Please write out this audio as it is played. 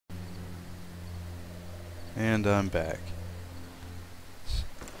And I'm back.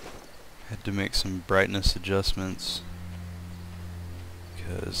 Had to make some brightness adjustments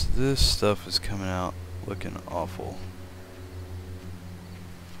because this stuff is coming out looking awful.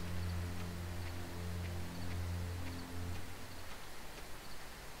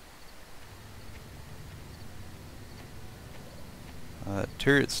 That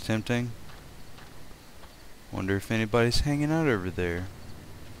turret's tempting. Wonder if anybody's hanging out over there.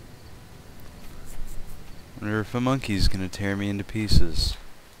 Wonder if a monkey's gonna tear me into pieces.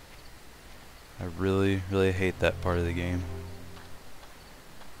 I really, really hate that part of the game.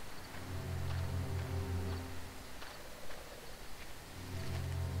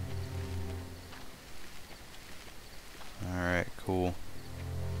 Alright, cool.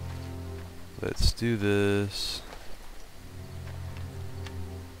 Let's do this.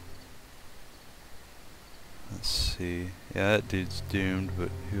 Let's see. Yeah, that dude's doomed, but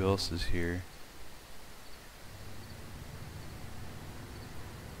who else is here?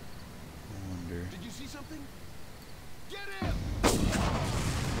 I wonder. Did you see something? Get him!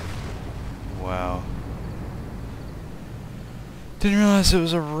 Wow. Didn't realize it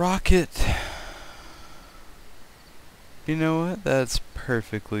was a rocket. You know what? That's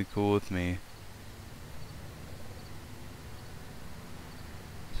perfectly cool with me.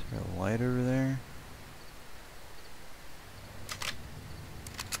 Is there a light over there?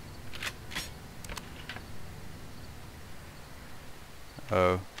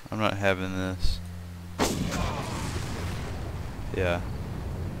 Oh, I'm not having this. Yeah.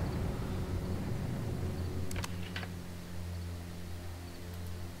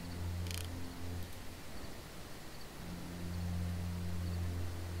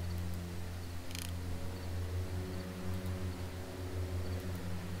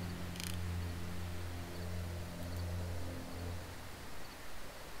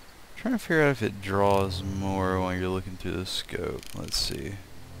 Trying to figure out if it draws more while you're looking through the scope. Let's see.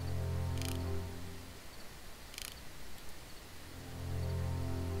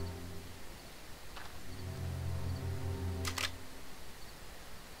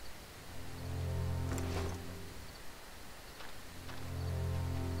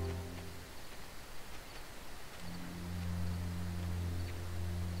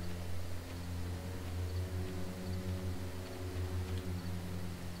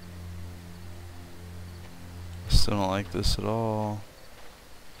 Still don't like this at all.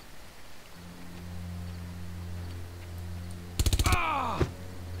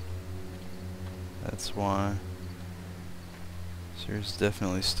 That's why. So there's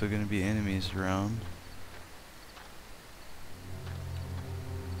definitely still going to be enemies around.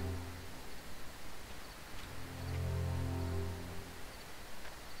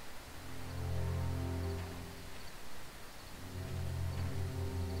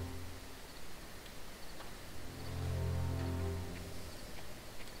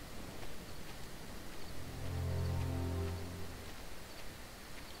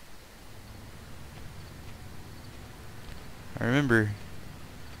 I remember,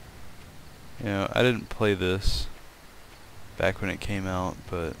 you know, I didn't play this back when it came out,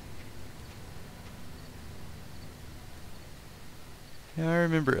 but yeah, I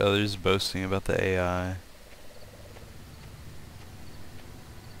remember others boasting about the AI,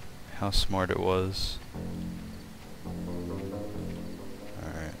 how smart it was.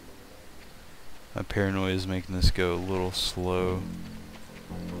 Alright. My paranoia is making this go a little slow.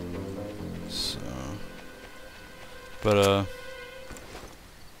 So, but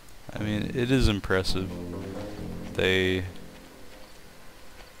I mean, it is impressive. They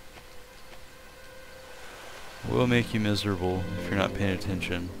will make you miserable if you're not paying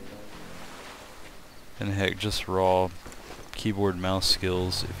attention. And heck, just raw keyboard mouse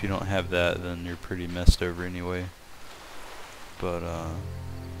skills, if you don't have that, then you're pretty messed over anyway. But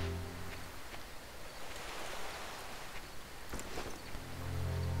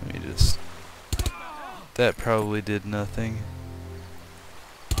let me just... That probably did nothing.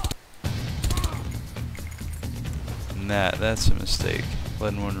 And that's a mistake.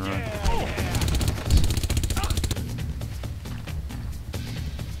 Letting one run.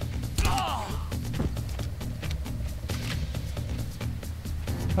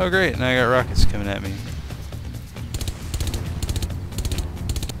 Oh great, now I got rockets coming at me.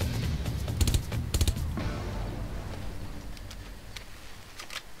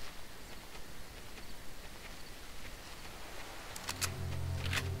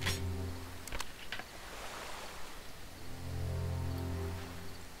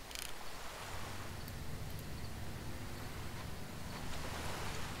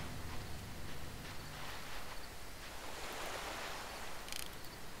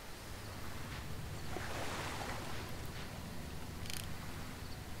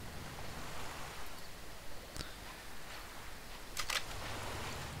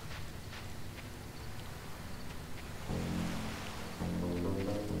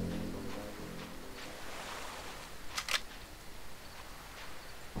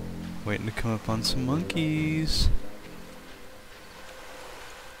 Waiting to come up on some monkeys.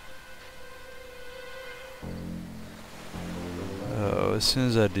 Oh, as soon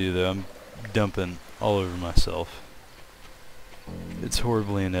as I do though, I'm dumping all over myself. It's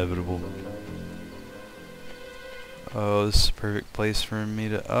horribly inevitable. Oh, this is the perfect place for me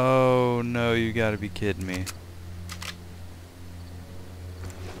to... Oh, no, you gotta be kidding me.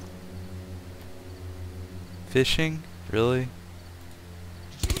 Fishing? Really?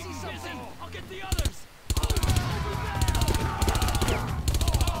 I'll get the others.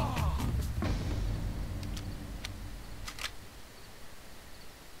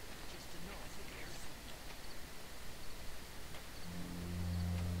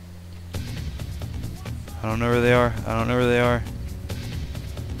 I don't know where they are. I don't know where they are.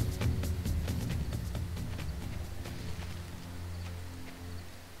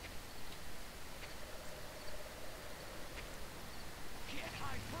 Can't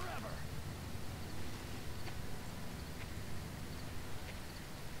hide forever.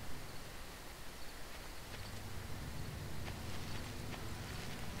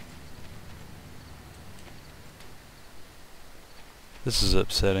 This is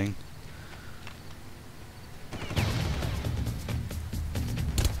upsetting.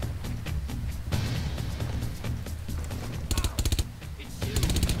 It's you.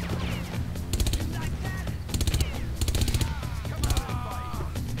 You like that? Come on, fight.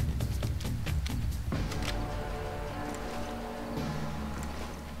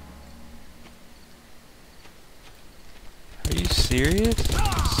 Are you serious?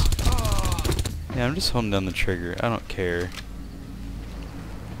 Yeah, I'm just holding down the trigger. I don't care.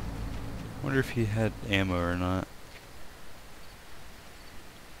 Wonder if he had ammo or not.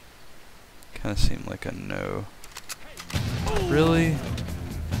 Kinda seemed like a no. Really?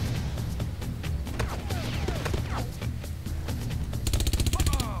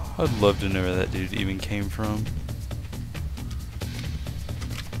 I'd love to know where that dude even came from.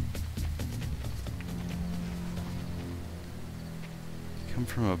 Come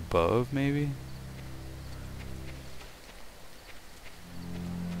from above, maybe?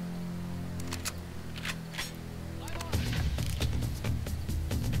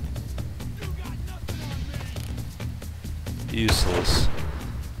 You got nothing on me. Useless.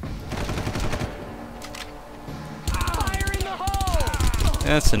 Fire in the hole.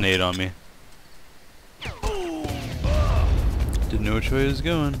 That's a nade on me. Didn't know which way it was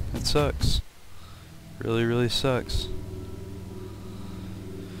going. It sucks. Really, really sucks.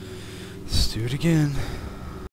 Let's do it again.